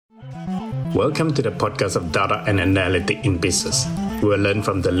Welcome to the podcast of Data and Analytics in Business. We will learn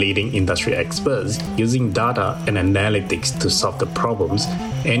from the leading industry experts using data and analytics to solve the problems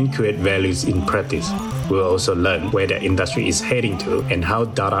and create values in practice. We will also learn where the industry is heading to and how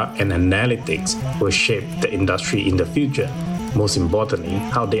data and analytics will shape the industry in the future. Most importantly,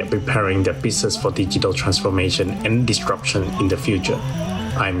 how they are preparing their business for digital transformation and disruption in the future.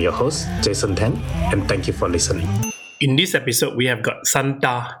 I'm your host, Jason Tan, and thank you for listening. In this episode, we have got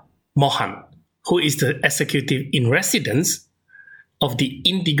Shantha Mohan, who is the executive in residence of the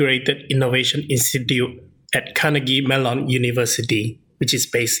Integrated Innovation Institute at Carnegie Mellon University, which is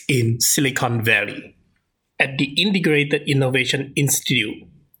based in Silicon Valley. At the Integrated Innovation Institute,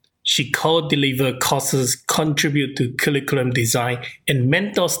 she co-delivers courses, contribute to curriculum design, and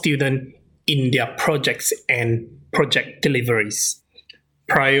mentor students in their projects and project deliveries.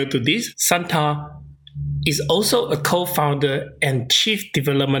 Prior to this, Shantha is also a co-founder and chief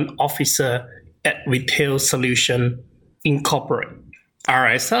development officer at Retail Solutions Incorporated.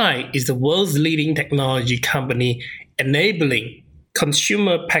 RSI is the world's leading technology company enabling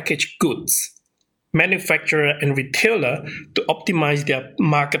consumer packaged goods, manufacturer and retailer to optimize their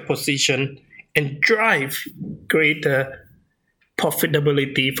market position and drive greater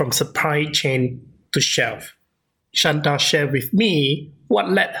profitability from supply chain to shelf. Shantha shared with me what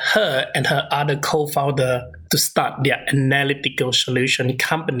led her and her other co-founder to start their analytical solution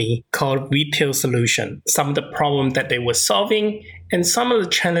company called Retail Solutions, some of the problems that they were solving and some of the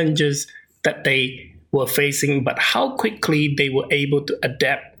challenges that they were facing, but how quickly they were able to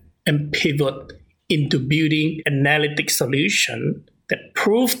adapt and pivot into building analytic solution that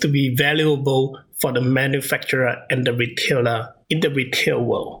proved to be valuable for the manufacturer and the retailer in the retail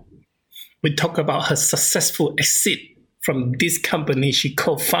world. We talk about her successful exit from this company she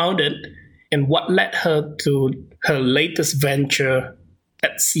co-founded and what led her to her latest venture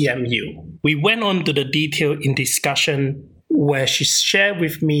at CMU. We went on to the detail in discussion where she shared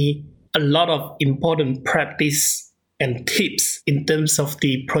with me a lot of important practice and tips in terms of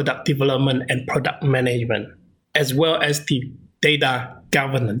the product development and product management, as well as the data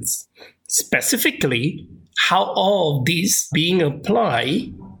governance. Specifically, how all of these being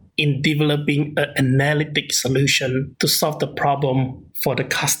applied in developing an analytic solution to solve the problem for the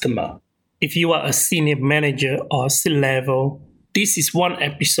customer. If you are a senior manager or C-level, this is one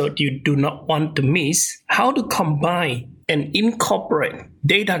episode you do not want to miss. How to combine and incorporate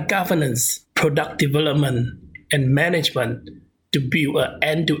data governance, product development, and management to build an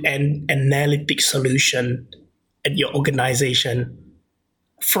end-to-end analytic solution at your organization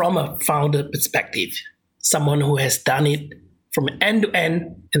from a founder perspective. Someone who has done it from end to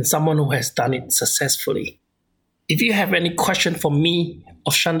end and someone who has done it successfully. If you have any question for me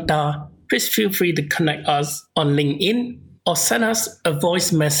or Shantha, please feel free to connect us on LinkedIn or send us a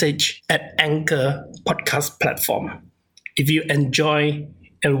voice message at Anchor podcast platform. If you enjoy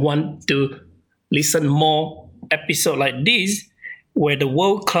and want to listen more episodes like this, where the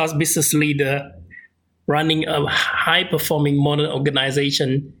world-class business leader running a high-performing modern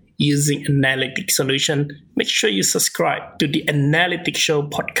organization using analytic solution, make sure you subscribe to the Analytic Show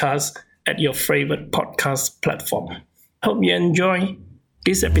podcast at your favorite podcast platform. Hope you enjoy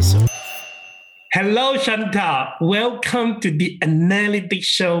this episode. Hello, Shantha. Welcome to the Analytic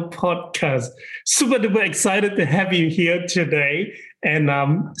Show podcast. Super duper excited to have you here today. And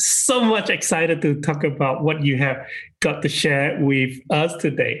I'm so much excited to talk about what you have got to share with us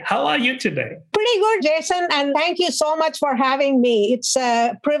today. How are you today? Pretty good, Jason. And thank you so much for having me. It's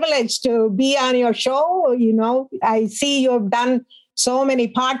a privilege to be on your show. You know, I see you've done so many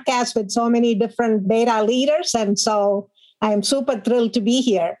podcasts with so many different data leaders. And so I'm super thrilled to be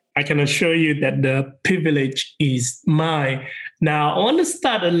here. I can assure you that the privilege is mine. Now, I want to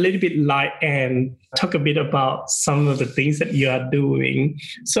start a little bit light and talk a bit about some of the things that you are doing.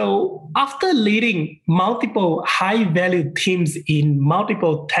 So after leading multiple high-value teams in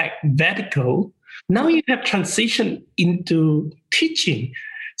multiple tech verticals, now you have transitioned into teaching.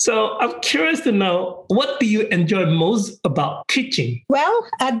 So I'm curious to know, what do you enjoy most about teaching? Well,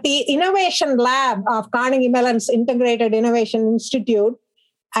 at the Innovation Lab of Carnegie Mellon's Integrated Innovation Institute,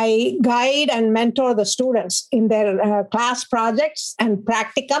 I guide and mentor the students in their class projects and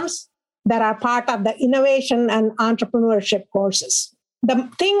practicums that are part of the innovation and entrepreneurship courses. The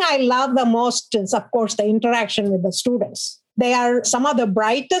thing I love the most is, of course, the interaction with the students. They are some of the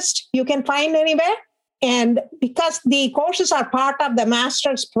brightest you can find anywhere. And because the courses are part of the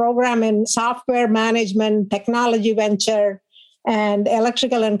master's program in software management, technology venture, and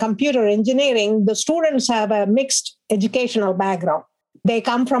electrical and computer engineering, the students have a mixed educational background. They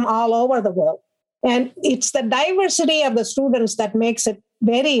come from all over the world. And it's the diversity of the students that makes it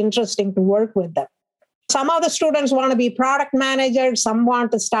very interesting to work with them. Some of the students want to be product managers, some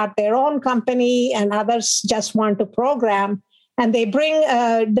want to start their own company, and others just want to program. And they bring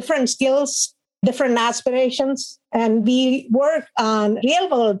different skills, different aspirations, and we work on real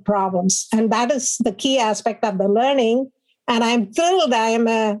world problems. And that is the key aspect of the learning. And I'm thrilled I am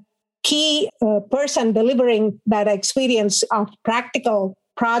a key person delivering that experience of practical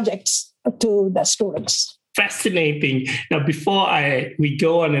projects to the students. Fascinating. Now, before we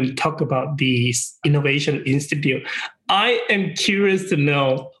go on and talk about the Innovation Institute, I am curious to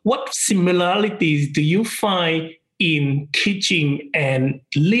know what similarities do you find in teaching and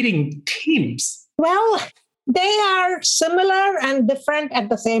leading teams? Well, they are similar and different at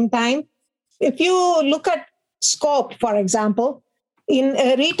the same time. If you look at scope, for example, in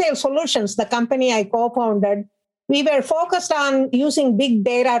Retail Solutions, the company I co-founded, we were focused on using big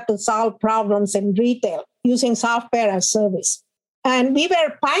data to solve problems in retail, using software as service. And we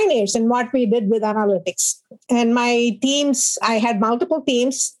were pioneers in what we did with analytics. And my teams, I had multiple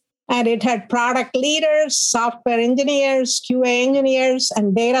teams, and it had product leaders, software engineers, QA engineers,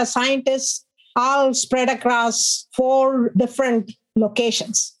 and data scientists, all spread across 4 different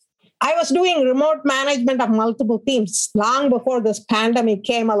locations. I was doing remote management of multiple teams long before this pandemic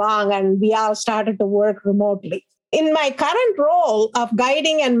came along, and we all started to work remotely. In my current role of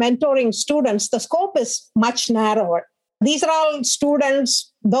guiding and mentoring students, the scope is much narrower. These are all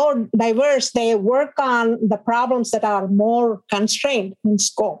students, though diverse, they work on the problems that are more constrained in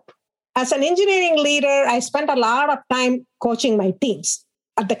scope. As an engineering leader, I spent a lot of time coaching my teams.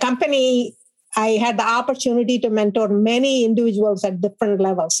 At the company, I had the opportunity to mentor many individuals at different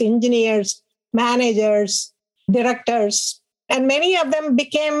levels, engineers, managers, directors, and many of them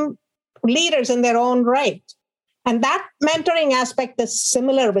became leaders in their own right. And that mentoring aspect is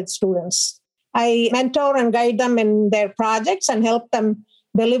similar with students. I mentor and guide them in their projects and help them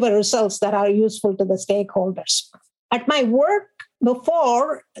deliver results that are useful to the stakeholders. At my work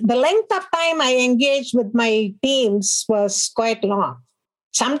before, the length of time I engaged with my teams was quite long,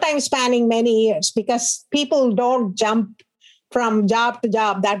 sometimes spanning many years, because people don't jump from job to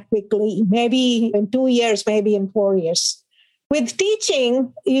job that quickly, maybe in 2 years, maybe in 4 years. With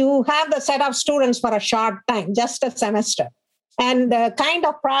teaching, you have the set of students for a short time, just a semester. And the kind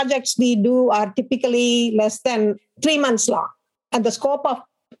of projects we do are typically less than 3 months long. And the scope of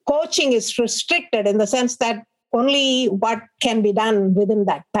coaching is restricted in the sense that only what can be done within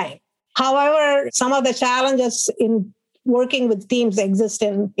that time. However, some of the challenges in working with teams exist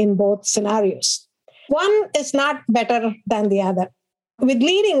in both scenarios. One is not better than the other. With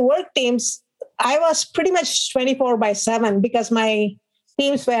leading work teams, I was pretty much 24/7 because my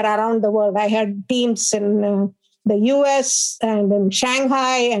teams were around the world. I had teams in the US and in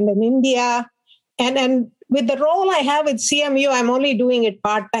Shanghai and in India. And with the role I have with CMU, I'm only doing it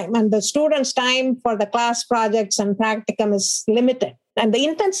part-time. And the students' time for the class projects and practicum is limited. And the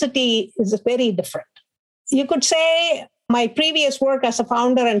intensity is very different. You could say my previous work as a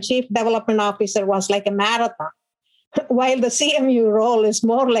founder and chief development officer was like a marathon, while the CMU role is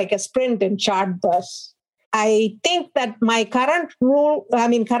more like a sprint in short bursts. I think that my current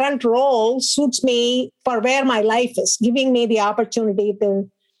role suits me for where my life is, giving me the opportunity to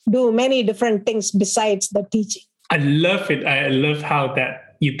do many different things besides the teaching. I love it. I love how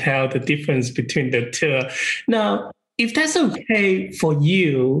that you tell the difference between the two. Now, if that's okay for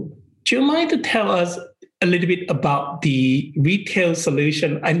you, do you mind to tell us a little bit about the Retail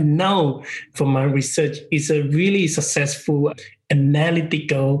Solution? I know from my research, it's a really successful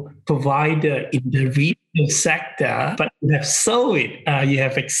analytical provider in the retail sector, but you have sold it, you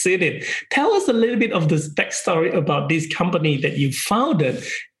have exited. Tell us a little bit of the backstory about this company that you founded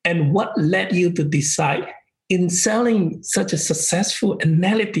and what led you to decide in selling such a successful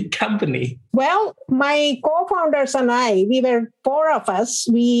analytic company. Well, my co-founders and I, we were 4 of us.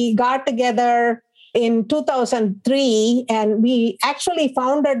 We got together in 2003, and we actually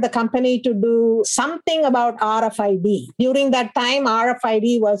founded the company to do something about RFID. During that time,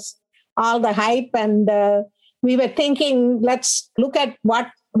 RFID was all the hype, and we were thinking, let's look at what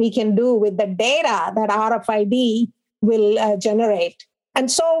we can do with the data that RFID will generate. And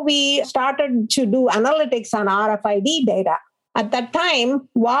so we started to do analytics on RFID data. At that time,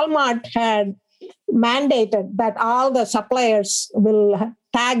 Walmart had mandated that all the suppliers will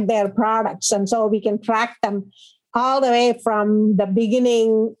tag their products. And so we can track them all the way from the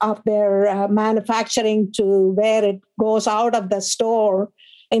beginning of their manufacturing to where it goes out of the store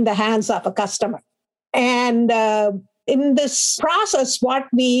in the hands of a customer. And in this process, what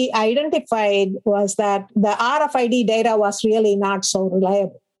we identified was that the RFID data was really not so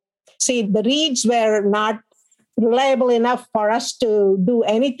reliable. See, the reads were not reliable enough for us to do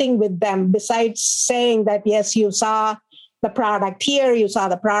anything with them besides saying that, yes, you saw the product here, you saw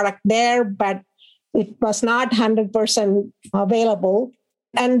the product there, but it was not 100% available.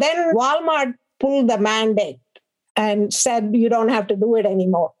 And then Walmart pulled the mandate and said, you don't have to do it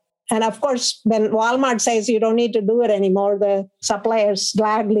anymore. And of course, when Walmart says you don't need to do it anymore, the suppliers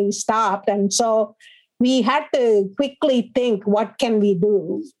gladly stopped. And so we had to quickly think, what can we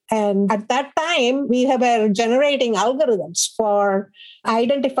do? And at that time, we were generating algorithms for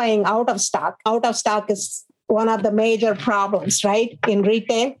identifying out of stock. Out of stock is one of the major problems, right, in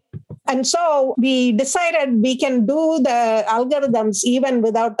retail. And so we decided we can do the algorithms even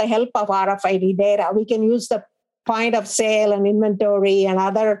without the help of RFID data. We can use the point of sale and inventory and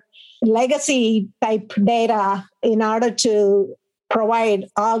other legacy type data in order to provide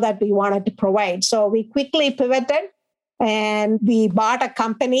all that we wanted to provide. So we quickly pivoted and we bought a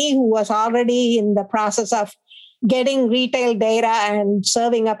company who was already in the process of getting retail data and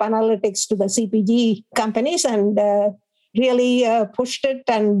serving up analytics to the CPG companies, and really pushed it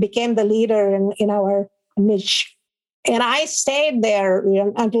and became the leader in our niche. And I stayed there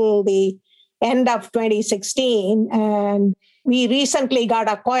until the end of 2016, and we recently got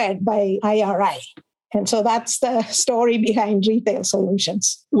acquired by IRI. And so that's the story behind Retail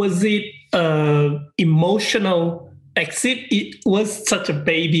Solutions. Was it emotional exit? It was such a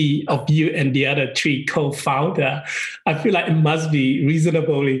baby of you and the other three co-founder. I feel like it must be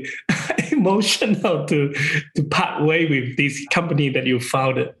reasonably emotional to part way with this company that you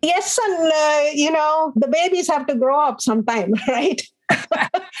founded. Yes, and the babies have to grow up sometime, right?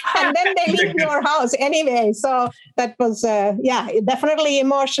 And then they leave your house anyway. So that was, definitely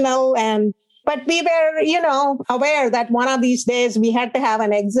emotional. But we were, aware that one of these days we had to have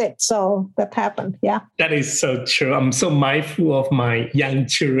an exit. So that happened. Yeah. That is so true. I'm so mindful of my young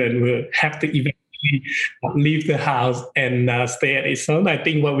children will have to eventually leave the house and stay at its own. I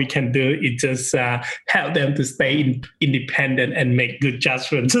think what we can do is just help them to stay independent and make good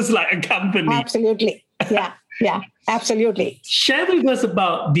judgments, just like a company. Absolutely. Yeah. Yeah, absolutely. Share with us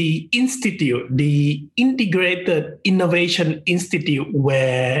about the institute, the Integrated Innovation Institute,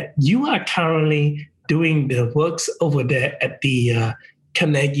 where you are currently doing the works over there at the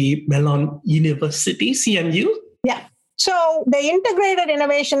Carnegie Mellon University, CMU. Yeah. So the Integrated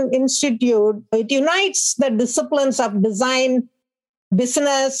Innovation Institute, it unites the disciplines of design,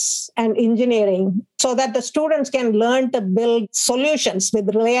 business, and engineering so that the students can learn to build solutions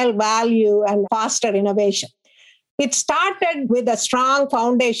with real value and faster innovation. It started with a strong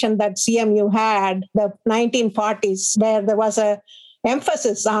foundation that CMU had, the 1940s, where there was an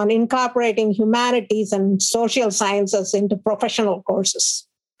emphasis on incorporating humanities and social sciences into professional courses.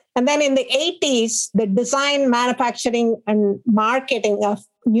 And then in the 80s, the design, manufacturing, and marketing of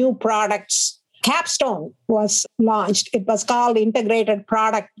new products capstone was launched. It was called Integrated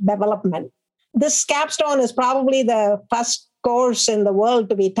Product Development. This capstone is probably the first course in the world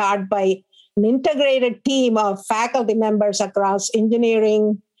to be taught by an integrated team of faculty members across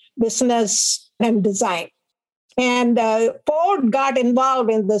engineering, business, and design. And Ford got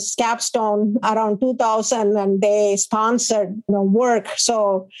involved in this capstone around 2000, and they sponsored work.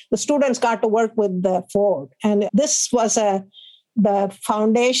 So the students got to work with the Ford. And this was the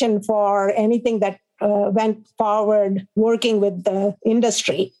foundation for anything that went forward working with the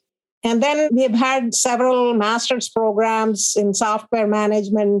industry. And then we've had several master's programs in software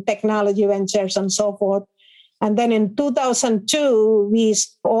management, technology ventures, and so forth. And then in 2002, we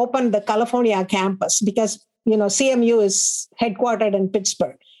opened the California campus because, CMU is headquartered in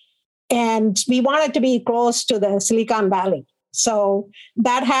Pittsburgh. And we wanted to be close to the Silicon Valley. So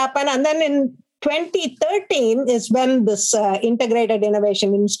that happened. And then in 2013 is when this Integrated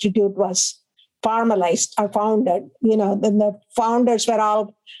Innovation Institute was formalized or founded. Then the founders were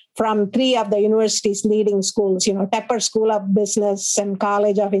all from three of the university's leading schools, Tepper School of Business and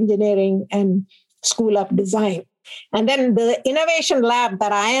College of Engineering and School of Design. And then the innovation lab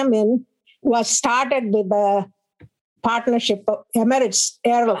that I am in was started with the partnership of Emirates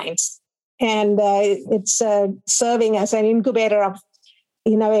Airlines. And it's serving as an incubator of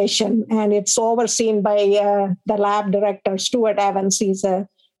innovation. And it's overseen by the lab director, Stuart Evans. He's a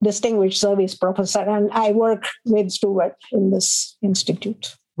distinguished service professor. And I work with Stuart in this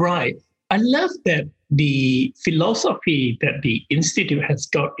institute. Right. I love that the philosophy that the Institute has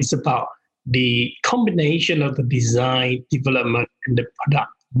got is about the combination of the design, development, and the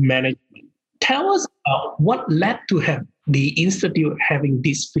product management. Tell us about what led to have the Institute having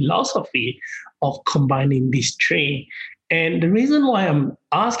this philosophy of combining these three. And the reason why I'm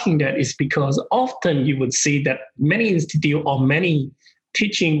asking that is because often you would see that many institute or many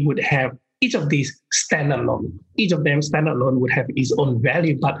teaching would have each of these stand alone. Each of them stand alone would have its own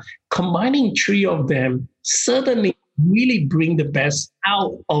value, but combining three of them certainly really bring the best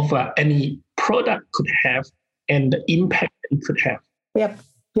out of any product could have and the impact it could have. Yep.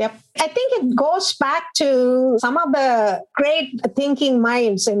 Yep. I think it goes back to some of the great thinking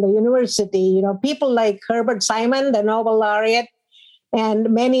minds in the university, people like Herbert Simon, the Nobel laureate, and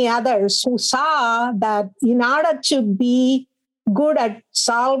many others who saw that in order to be good at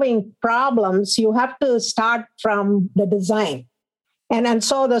solving problems, you have to start from the design. And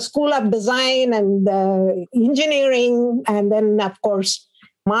so the School of Design and engineering, and then, of course,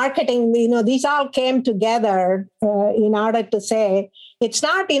 marketing, these all came together in order to say, it's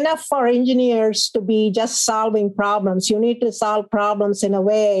not enough for engineers to be just solving problems. You need to solve problems in a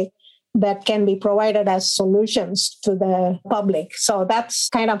way that can be provided as solutions to the public. So that's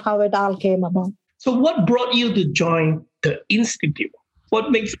kind of how it all came about. So what brought you to join the Institute?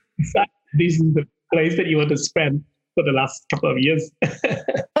 What makes you decide this is the place that you want to spend for the last couple of years?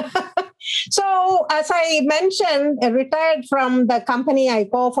 So, as I mentioned, I retired from the company I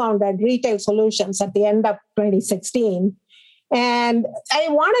co-founded, Retail Solutions, at the end of 2016. And I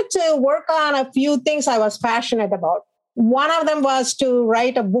wanted to work on a few things I was passionate about. One of them was to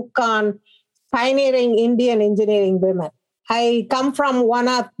write a book on pioneering Indian engineering women. I come from one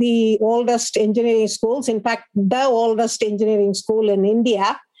of the oldest engineering schools, in fact, the oldest engineering school in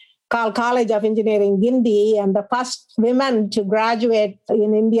India, called College of Engineering, Guindy, and the first women to graduate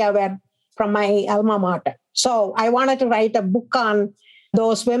in India were from my alma mater. So I wanted to write a book on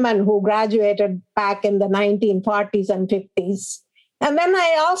those women who graduated back in the 1940s and 50s. And then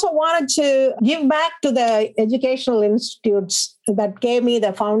I also wanted to give back to the educational institutes that gave me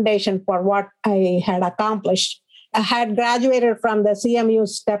the foundation for what I had accomplished. I had graduated from the CMU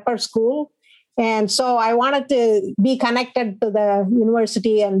Stepper School. And so I wanted to be connected to the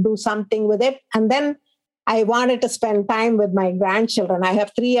university and do something with it. And then I wanted to spend time with my grandchildren. I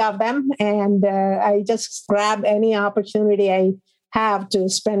have 3 of them, and I just grab any opportunity I have to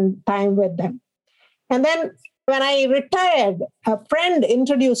spend time with them. And then when I retired, a friend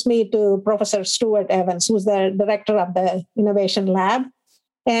introduced me to Professor Stuart Evans, who's the director of the Innovation Lab.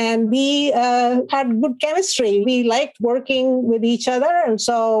 And we had good chemistry. We liked working with each other. And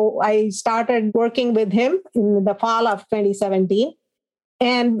so I started working with him in the fall of 2017.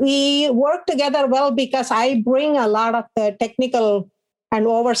 And we work together well because I bring a lot of the technical and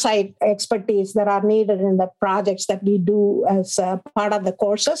oversight expertise that are needed in the projects that we do as part of the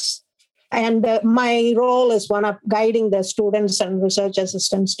courses. And my role is one of guiding the students and research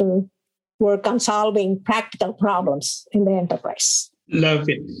assistants to work on solving practical problems in the enterprise. Love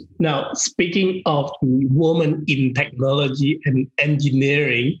it. Now, speaking of women in technology and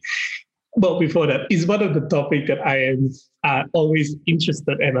engineering, but before that, is one of the topics that I am always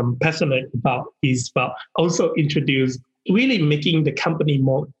interested and I'm passionate about is about also introduce really making the company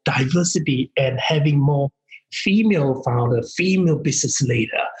more diversity and having more female founder, female business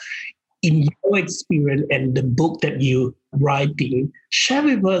leader. In your experience and the book that you're writing, share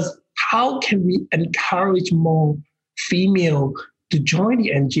with us how can we encourage more female to join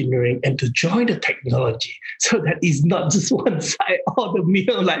the engineering and to join the technology so that it's not just one side or the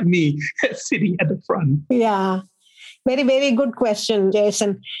male like me sitting at the front? Yeah, very, very good question,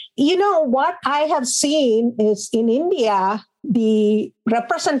 Jason. What I have seen is in India, the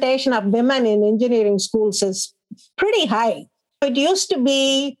representation of women in engineering schools is pretty high. It used to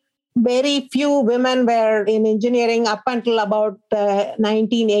be very few women were in engineering up until about the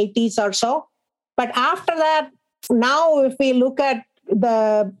 1980s or so. But after that, now, if we look at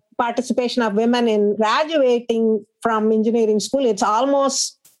the participation of women in graduating from engineering school, it's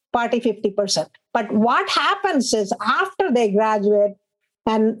almost 40-50%. But what happens is after they graduate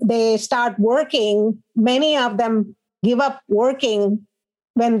and they start working, many of them give up working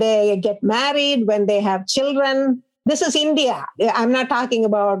when they get married, when they have children. This is India. I'm not talking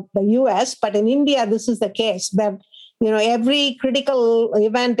about the US, but in India, this is the case that, every critical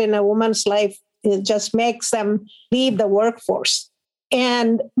event in a woman's life, it just makes them leave the workforce.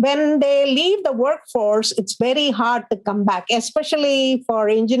 And when they leave the workforce, it's very hard to come back, especially for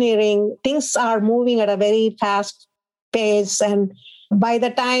engineering. Things are moving at a very fast pace. And by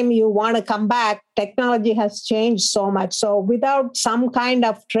the time you want to come back, technology has changed so much. So without some kind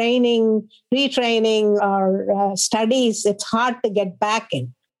of training, retraining, or studies, it's hard to get back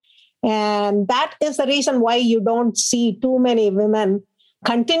in. And that is the reason why you don't see too many women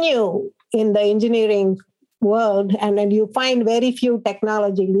continue in the engineering world. And then you find very few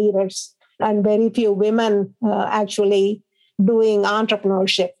technology leaders and very few women actually doing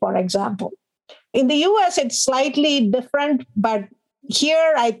entrepreneurship, for example. In the US, it's slightly different, but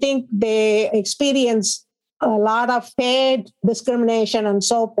here, I think they experience a lot of paid discrimination and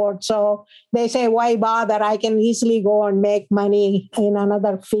so forth. So they say, why bother? I can easily go and make money in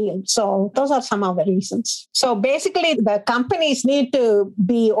another field. So those are some of the reasons. So basically, the companies need to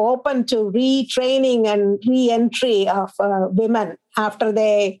be open to retraining and re-entry of women after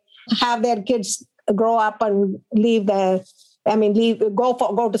they have their kids grow up and go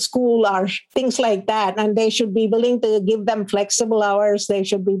to school or things like that. And they should be willing to give them flexible hours. They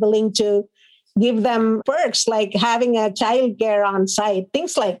should be willing to give them perks like having a childcare on site,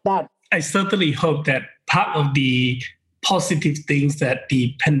 things like that. I certainly hope that part of the positive things that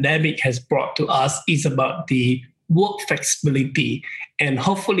the pandemic has brought to us is about the work flexibility. And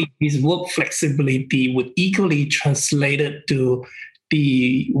hopefully this work flexibility would equally translate it to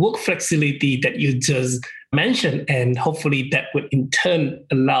the work flexibility that you just mentioned. And hopefully that would in turn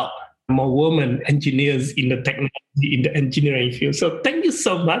allow more women engineers in the technology, in the engineering field. So thank you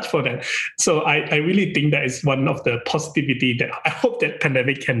so much for that. So I really think that is one of the positivity that I hope that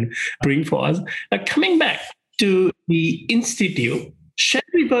pandemic can bring for us. Coming back to the Institute, share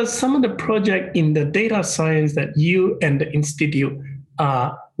with us some of the project in the data science that you and the Institute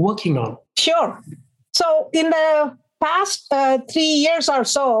are working on. Sure. So in the past 3 years or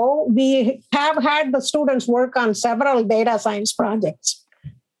so, we have had the students work on several data science projects.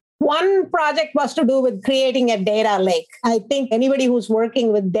 One project was to do with creating a data lake. I think anybody who's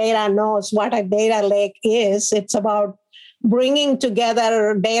working with data knows what a data lake is. It's about bringing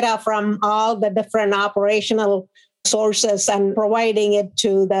together data from all the different operational sources and providing it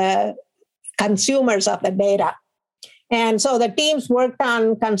to the consumers of the data. And so the teams worked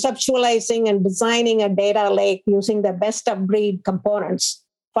on conceptualizing and designing a data lake using the best of breed components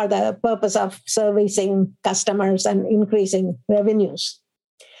for the purpose of servicing customers and increasing revenues.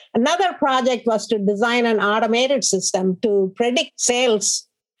 Another project was to design an automated system to predict sales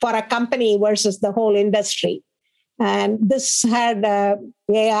for a company versus the whole industry. And this had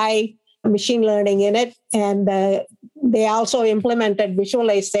AI machine learning in it. And they also implemented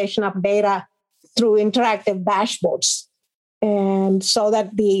visualization of data through interactive dashboards. And so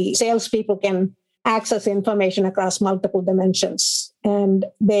that the salespeople can access information across multiple dimensions. And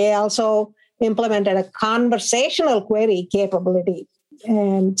they also implemented a conversational query capability.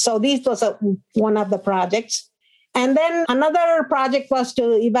 And so this was one of the projects. And then another project was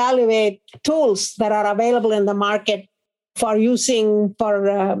to evaluate tools that are available in the market for using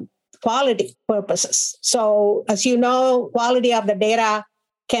for quality purposes. So as you know, quality of the data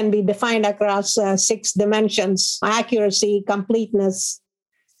can be defined across 6 dimensions: accuracy, completeness,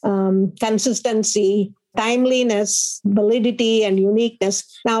 consistency, timeliness, validity, and uniqueness.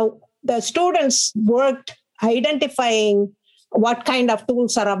 Now, the students worked identifying what kind of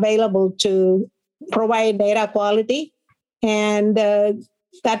tools are available to provide data quality. And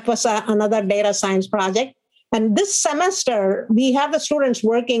that was another data science project. And this semester, we have the students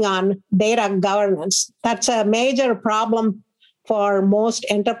working on data governance. That's a major problem for most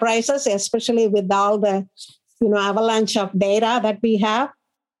enterprises, especially with all the avalanche of data that we have.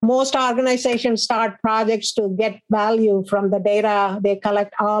 Most organizations start projects to get value from the data they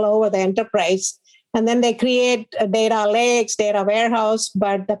collect all over the enterprise. And then they create data lakes, data warehouse,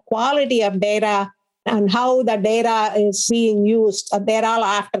 but the quality of data and how the data is being used, they're all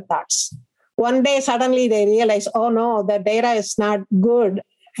afterthoughts. One day, suddenly they realize, oh no, the data is not good.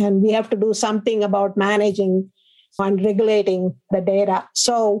 And we have to do something about managing and regulating the data.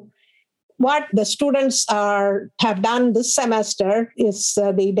 So what the students have done this semester is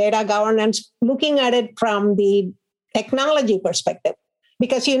the data governance, looking at it from the technology perspective.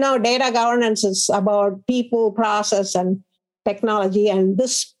 Because, data governance is about people, process, and technology. And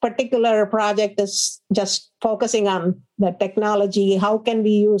this particular project is just focusing on the technology. How can we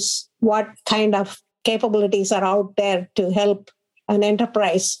use what kind of capabilities are out there to help an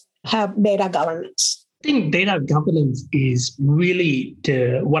enterprise have data governance? I think data governance is really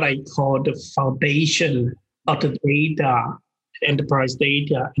what I call the foundation of the data, enterprise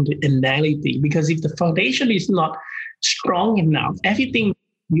data, and the analytics. Because if the foundation is not strong enough, everything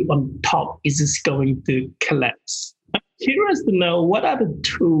on top is just going to collapse. I'm curious to know what are the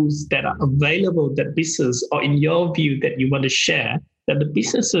tools that are available that business, or in your view, that you want to share, that the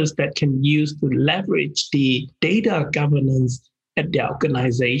businesses that can use to leverage the data governance at their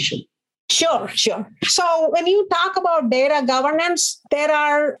organization. Sure. So when you talk about data governance,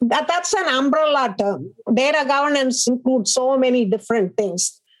 that's an umbrella term. Data governance includes so many different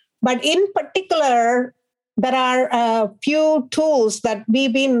things. But in particular, there are a few tools that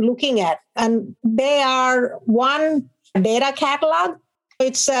we've been looking at, and they are one, data catalog.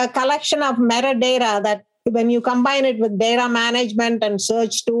 It's a collection of metadata that when you combine it with data management and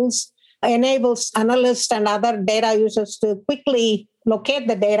search tools, enables analysts and other data users to quickly locate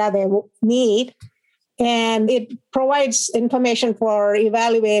the data they need. And it provides information for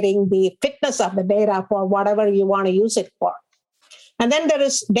evaluating the fitness of the data for whatever you want to use it for. And then there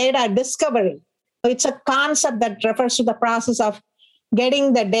is data discovery. It's a concept that refers to the process of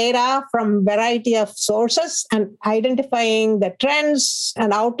getting the data from a variety of sources and identifying the trends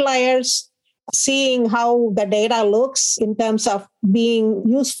and outliers, seeing how the data looks in terms of being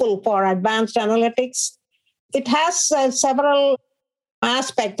useful for advanced analytics. It has several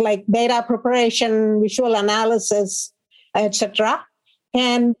aspects like data preparation, visual analysis, etc.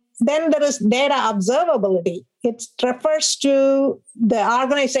 And then there is data observability. It refers to the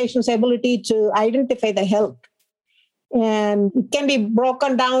organization's ability to identify the health. And it can be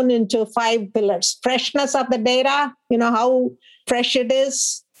broken down into 5 pillars. Freshness of the data, how fresh it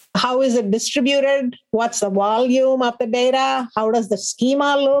is. How is it distributed? What's the volume of the data? How does the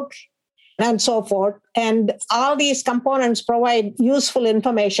schema look? And so forth. And all these components provide useful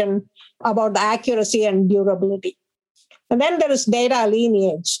information about the accuracy and durability. And then there is data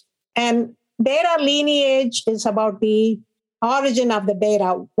lineage. And data lineage is about the origin of the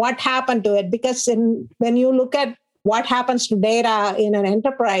data, what happened to it. Because when you look at what happens to data in an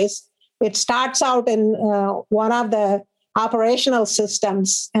enterprise, it starts out in one of the operational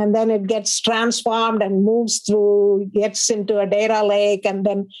systems, and then it gets transformed and moves through, gets into a data lake, and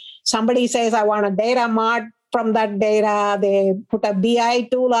then somebody says, I want a data mart from that data. They put a BI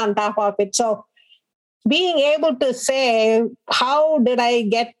tool on top of it. So being able to say, how did I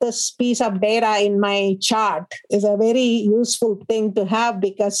get this piece of data in my chart is a very useful thing to have,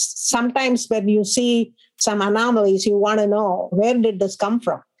 because sometimes when you see some anomalies, you want to know, where did this come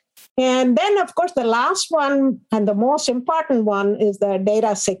from? And then, of course, the last one and the most important one is the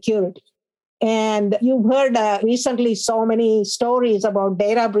data security. And you've heard recently so many stories about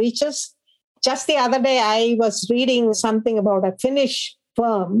data breaches. Just the other day, I was reading something about a Finnish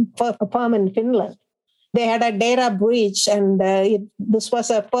firm, a firm in Finland. They had a data breach, and this was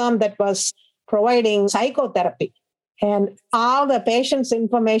a firm that was providing psychotherapy. And all the patients'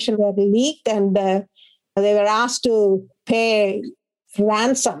 information were leaked, and they were asked to pay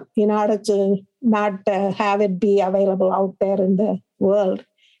ransom in order to not have it be available out there in the world.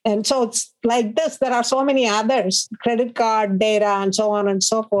 And so it's like this. There are so many others, credit card data and so on and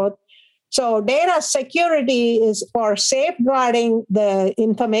so forth. So data security is for safeguarding the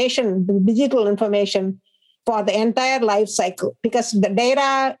information, the digital information for the entire life cycle, because the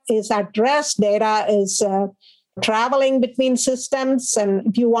data is at rest, data is traveling between systems. And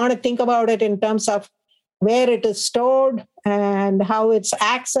if you want to think about it in terms of where it is stored and how it's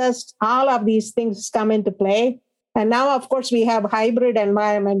accessed, all of these things come into play. And now, of course, we have hybrid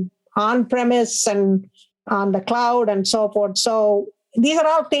environment on-premise and on the cloud and so forth. So these are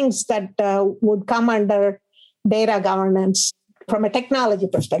all things that would come under data governance from a technology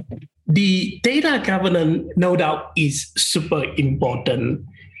perspective. The data governance, no doubt, is super important.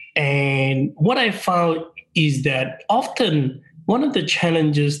 And what I found is that often one of the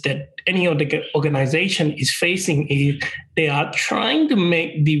challenges that any organization is facing is they are trying to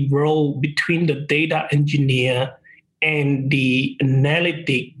make the role between the data engineer and the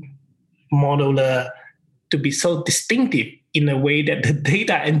analytic modeler to be so distinctive in a way that the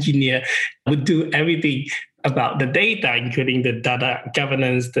data engineer would do everything about the data, including the data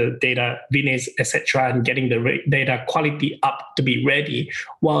governance, the data lineage, etc., and getting the data quality up to be ready,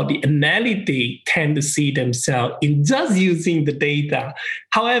 while the analytic tend to see themselves in just using the data.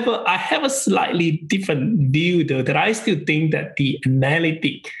 However, I have a slightly different view, though, that I still think that the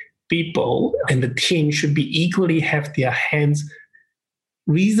analytic people and the team should be equally have their hands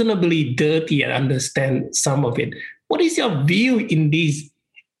reasonably dirty and understand some of it. What is your view in this,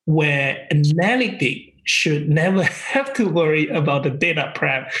 where analytic should never have to worry about the data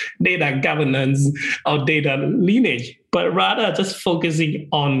prep, data governance, or data lineage, but rather just focusing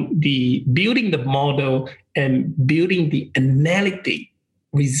on the building the model and building the analytic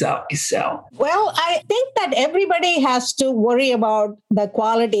result itself? Well, I think that everybody has to worry about the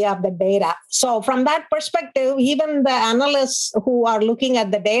quality of the data. So from that perspective, even the analysts who are looking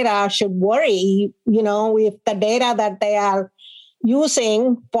at the data should worry, if the data that they are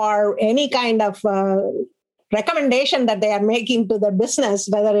using for any kind of recommendation that they are making to the business,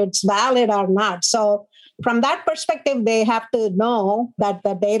 whether it's valid or not. So from that perspective, they have to know that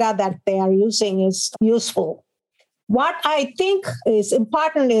the data that they are using is useful. What I think is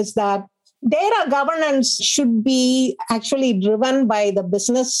important is that data governance should be actually driven by the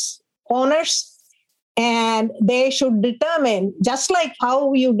business owners And they should determine, just like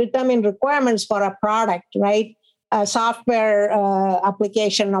how you determine requirements for a product, right? A software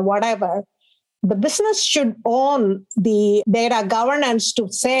application or whatever, the business should own the data governance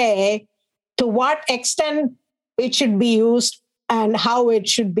to say to what extent it should be used and how it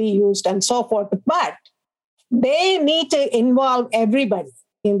should be used and so forth. But they need to involve everybody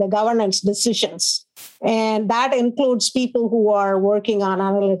in the governance decisions. And that includes people who are working on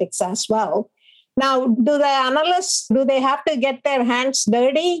analytics as well. Now, do the analysts, do they have to get their hands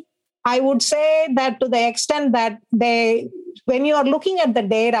dirty? I would say that to the extent that when you are looking at the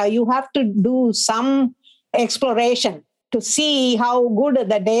data, you have to do some exploration to see how good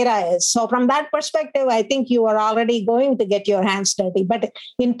the data is. So from that perspective, I think you are already going to get your hands dirty. But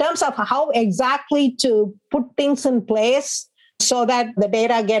in terms of how exactly to put things in place so that the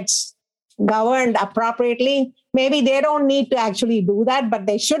data gets governed appropriately, maybe they don't need to actually do that, but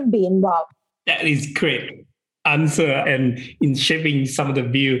they should be involved. That is great answer. And in shaping some of the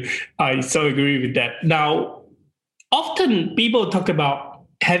view, I so agree with that. Now, often people talk about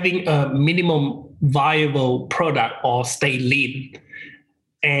having a minimum viable product or stay lean.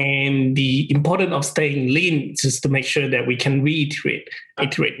 And the importance of staying lean is just to make sure that we can iterate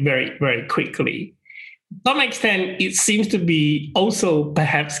very, very quickly. To some extent, it seems to be also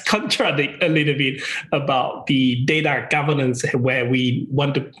perhaps contradict a little bit about the data governance, where we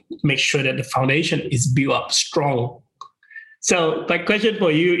want to make sure that the foundation is built up strong. So my question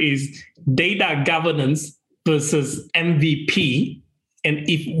for you is data governance versus MVP. And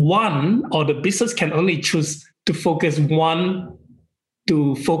if one or the business can only choose to focus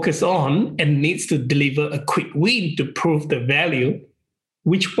on and needs to deliver a quick win to prove the value,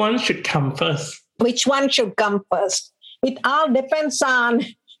 which one should come first? Which one should come first? It all depends on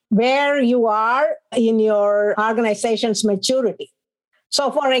where you are in your organization's maturity.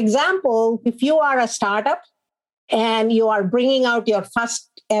 So, for example, if you are a startup and you are bringing out your first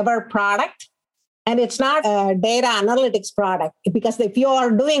ever product, and it's not a data analytics product, because if you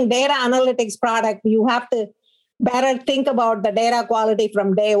are doing data analytics product, you have to better think about the data quality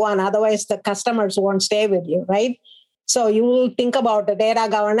from day one. Otherwise, the customers won't stay with you, right? So you will think about the data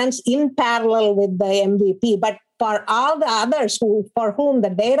governance in parallel with the MVP. But for all the others for whom the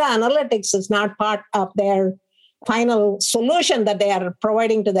data analytics is not part of their final solution that they are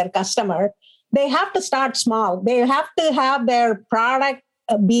providing to their customer, they have to start small. They have to have their product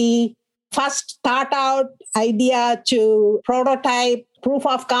be first thought out, idea to prototype, proof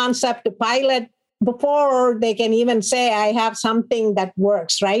of concept to pilot, before they can even say, I have something that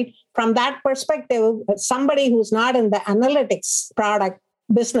works, right? From that perspective, somebody who's not in the analytics product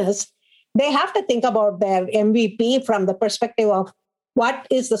business, they have to think about their MVP from the perspective of what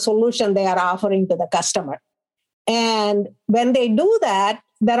is the solution they are offering to the customer. And when they do that,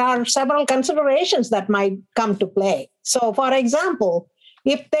 there are several considerations that might come to play. So, for example,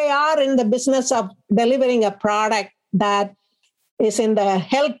 if they are in the business of delivering a product that is in the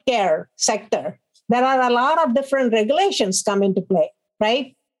healthcare sector, there are a lot of different regulations come into play,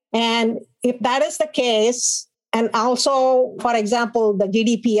 right? And if that is the case, and also, for example, the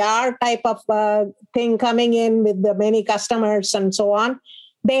GDPR type of thing coming in with the many customers and so on,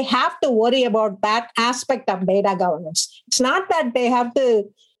 they have to worry about that aspect of data governance. It's not that they have to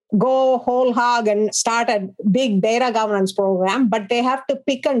go whole hog and start a big data governance program, but they have to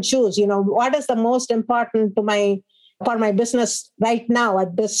pick and choose, what is the most important for my business right now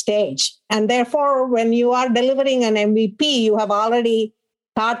at this stage. And therefore, when you are delivering an MVP, you have already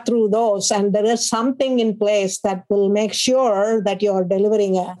thought through those, and there is something in place that will make sure that you are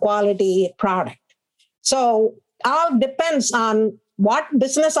delivering a quality product. So all depends on what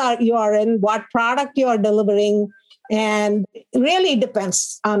business you are in, what product you are delivering, and it really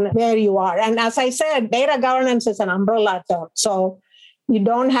depends on where you are. And as I said, data governance is an umbrella term. So you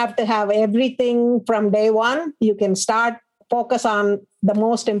don't have to have everything from day one. You can focus on the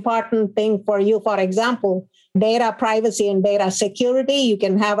most important thing for you. For example, data privacy and data security. You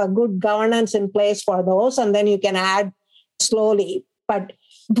can have a good governance in place for those, and then you can add slowly. But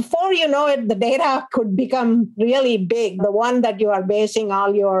before you know it, the data could become really big, the one that you are basing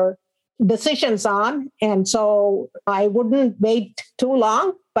all your decisions on. And so I wouldn't wait too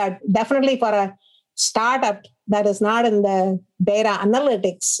long, but definitely for a startup that is not in the data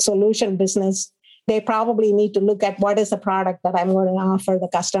analytics solution business, they probably need to look at what is the product that I'm going to offer the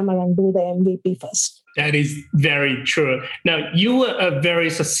customer and do the MVP first. That is very true. Now, you were a very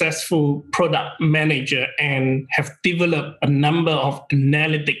successful product manager and have developed a number of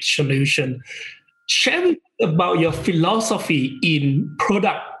analytic solutions. Share with us about your philosophy in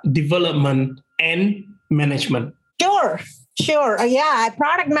product development and management. Sure. Yeah,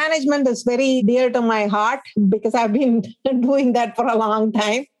 product management is very dear to my heart because I've been doing that for a long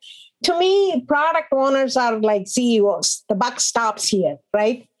time. To me, product owners are like CEOs. The buck stops here,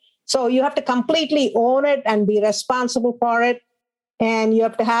 right? So you have to completely own it and be responsible for it. And you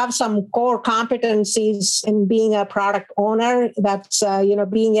have to have some core competencies in being a product owner. That's,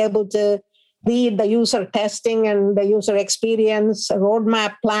 being able to lead the user testing and the user experience,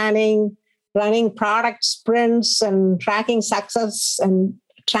 roadmap planning, running product sprints and tracking success and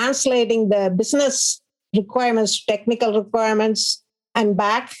translating the business requirements, technical requirements and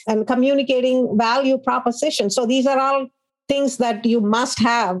back and communicating value propositions. So these are all things that you must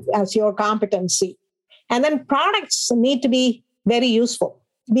have as your competency. And then products need to be very useful.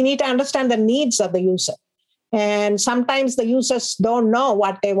 We need to understand the needs of the user. And sometimes the users don't know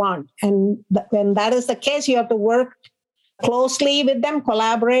what they want. And when that is the case, you have to work closely with them,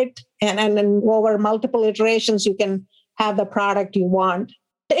 collaborate, and then over multiple iterations, you can have the product you want.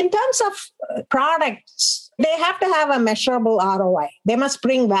 In terms of products, they have to have a measurable ROI. They must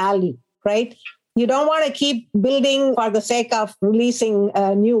bring value, right? You don't want to keep building for the sake of releasing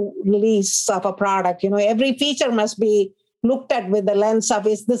a new release of a product. Every feature must be looked at with the lens of,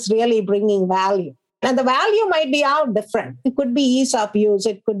 is this really bringing value? And the value might be all different. It could be ease of use.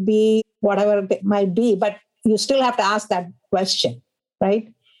 It could be whatever it might be, but you still have to ask that question,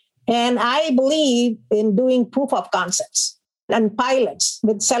 right? And I believe in doing proof of concepts and pilots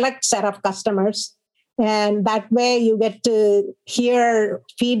with select set of customers. And that way you get to hear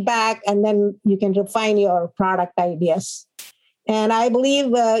feedback and then you can refine your product ideas. And I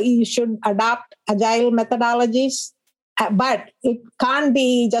believe you should adopt agile methodologies, but it can't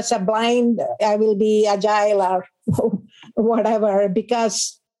be just a blind, I will be agile or whatever,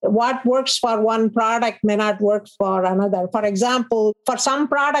 because what works for one product may not work for another. For example, for some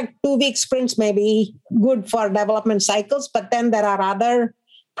product, 2-week sprints may be good for development cycles, but then there are other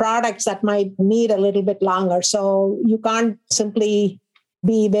products that might need a little bit longer. So you can't simply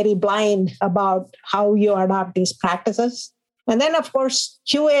be very blind about how you adopt these practices. And then, of course,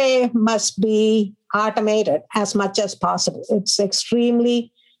 QA must be automated as much as possible. It's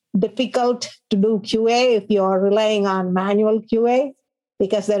extremely difficult to do QA if you're relying on manual QA,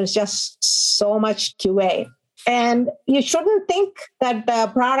 because there is just so much QA. And you shouldn't think that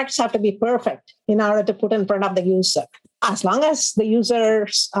products have to be perfect in order to put in front of the user. As long as the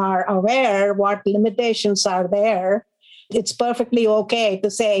users are aware what limitations are there, it's perfectly okay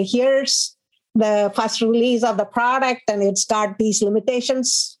to say, here's the first release of the product and it's got these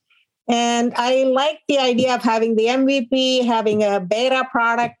limitations. And I like the idea of having the MVP, having a beta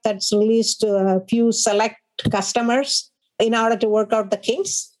product that's released to a few select customers in order to work out the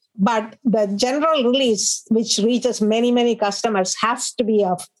kinks. But the general release, which reaches many, many customers, has to be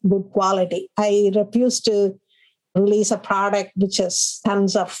of good quality. I refuse to release a product which has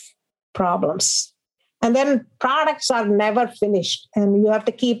tons of problems. And then products are never finished, and you have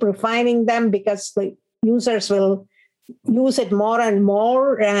to keep refining them because the users will use it more and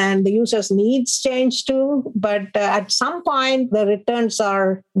more, and the users' needs change too. But at some point, the returns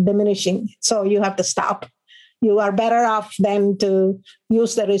are diminishing. So you have to stop. You are better off then to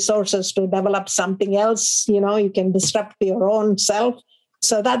use the resources to develop something else. You can disrupt your own self.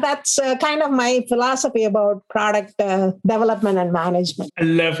 So that's kind of my philosophy about product development and management. I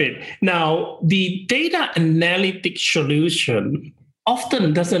love it. Now, the data analytics solution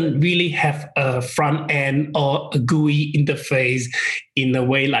often doesn't really have a front end or a GUI interface in a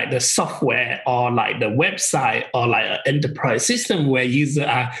way like the software or like the website or like an enterprise system where users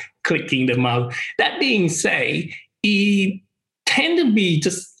are clicking the mouse. That being said, it tend to be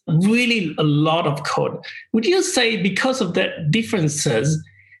just really a lot of code. Would you say because of that differences,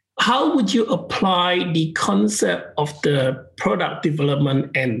 how would you apply the concept of the product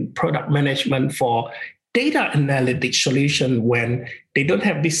development and product management for data analytics solution when they don't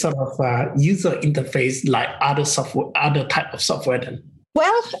have this sort of user interface like other type of software then?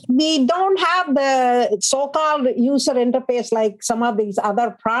 Well, we don't have the so-called user interface like some of these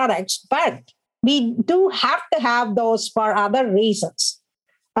other products, but we do have to have those for other reasons.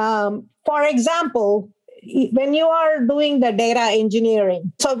 For example, when you are doing the data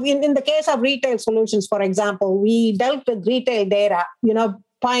engineering, so in the case of retail solutions, for example, we dealt with retail data,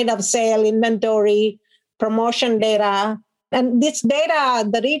 point of sale, inventory, promotion data. And this data,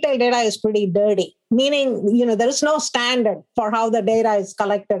 the retail data is pretty dirty, meaning, there is no standard for how the data is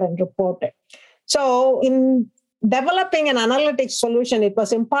collected and reported. So in developing an analytics solution, it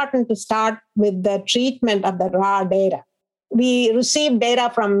was important to start with the treatment of the raw data. We received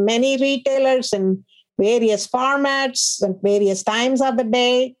data from many retailers in various formats and various times of the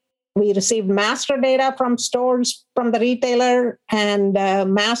day. We received master data from stores from the retailer and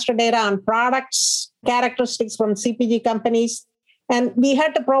master data on products, characteristics from CPG companies. And we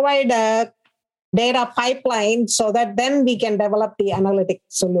had to provide a data pipeline so that then we can develop the analytic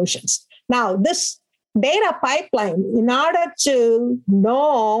solutions. Now, this data pipeline, in order to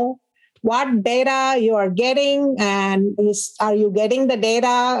know what data you are getting and are you getting the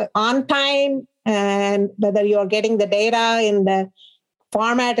data on time and whether you are getting the data in the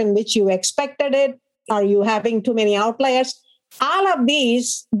format in which you expected it, are you having too many outliers? All of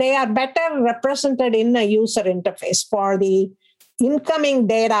these, they are better represented in a user interface for the incoming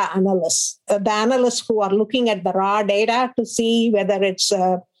data analysts, the analysts who are looking at the raw data to see whether it's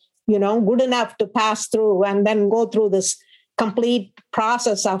good enough to pass through and then go through this complete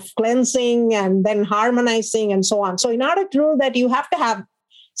process of cleansing and then harmonizing and so on. So in order to do that, you have to have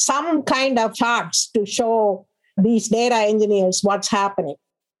some kind of charts to show these data engineers what's happening,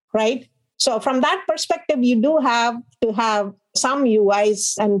 right? So from that perspective, you do have to have some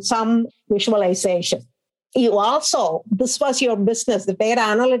UIs and some visualization. You also, this was your business, the data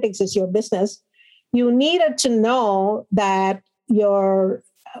analytics is your business. You needed to know that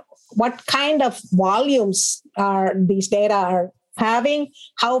what kind of volumes are these data are having,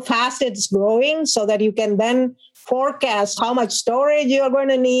 how fast it's growing, so that you can then forecast how much storage you're going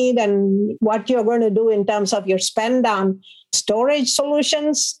to need and what you're going to do in terms of your spend on storage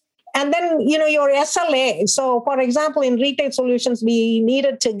solutions. And then, your SLA. So, for example, in retail solutions, we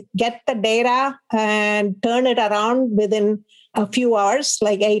needed to get the data and turn it around within a few hours,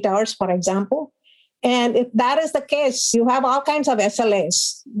 like 8 hours, for example. And if that is the case, you have all kinds of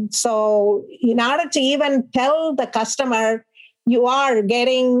SLAs. So in order to even tell the customer you are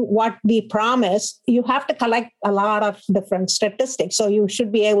getting what we promised, you have to collect a lot of different statistics. So you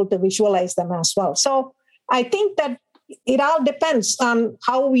should be able to visualize them as well. So I think that it all depends on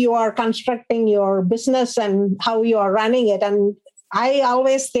how you are constructing your business and how you are running it. And I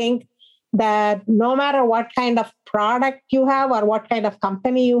always think that no matter what kind of product you have or what kind of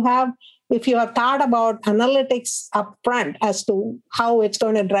company you have, if you have thought about analytics upfront as to how it's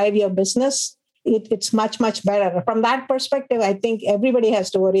going to drive your business, it's much, much better. From that perspective, I think everybody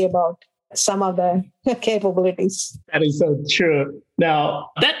has to worry about some of the capabilities. That is so true. Now,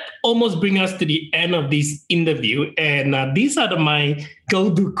 that almost brings us to the end of this interview. And these are my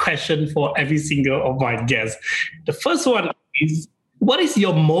go-to questions for every single of my guests. The first one is, what is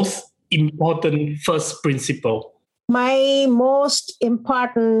your most important first principle? My most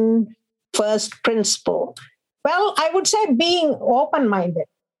important first principle? Well, I would say being open-minded.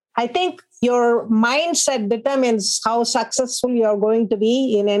 I think your mindset determines how successful you're going to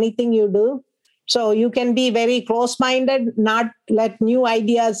be in anything you do. So you can be very close-minded, not let new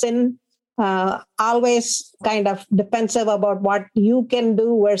ideas in, always kind of defensive about what you can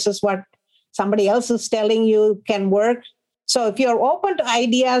do versus what somebody else is telling you can work. So if you're open to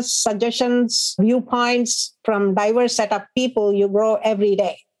ideas, suggestions, viewpoints from diverse set of people, you grow every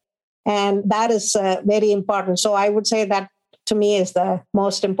day. And that is very important. So I would say that to me is the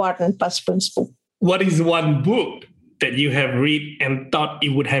most important first principle. What is one book that you have read and thought it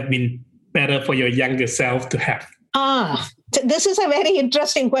would have been better for your younger self to have? This is a very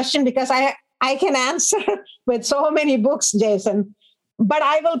interesting question because I can answer with so many books, Jason. But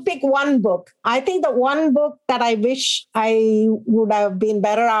I will pick one book. I think the one book that I wish I would have been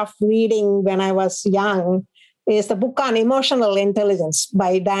better off reading when I was young is the book on emotional intelligence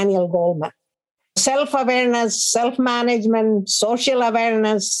by Daniel Goleman. Self-awareness, self-management, social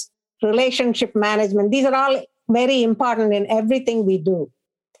awareness, relationship management, these are all very important in everything we do.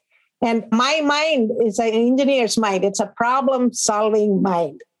 And my mind is an engineer's mind. It's a problem-solving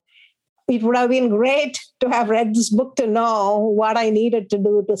mind. It would have been great to have read this book to know what I needed to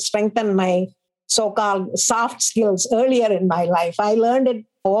do to strengthen my so-called soft skills earlier in my life. I learned it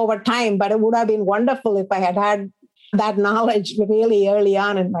over time, but it would have been wonderful if I had had that knowledge really early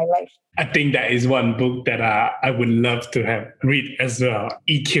on in my life. I think that is one book that I would love to have read as well.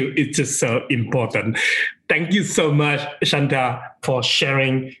 EQ is just so important. Thank you so much, Shantha, for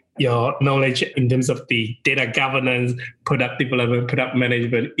sharing your knowledge in terms of the data governance, product development, product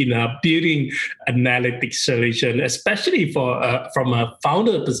management in a building analytics solution, especially from a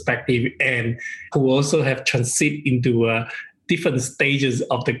founder perspective and who also have transit into different stages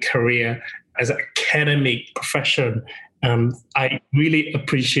of the career as an academic profession. I really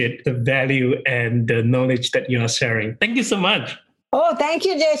appreciate the value and the knowledge that you are sharing. Thank you so much. Oh, thank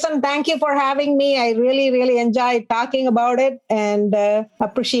you, Jason. Thank you for having me. I really, really enjoyed talking about it and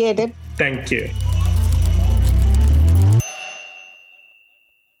appreciate it. Thank you.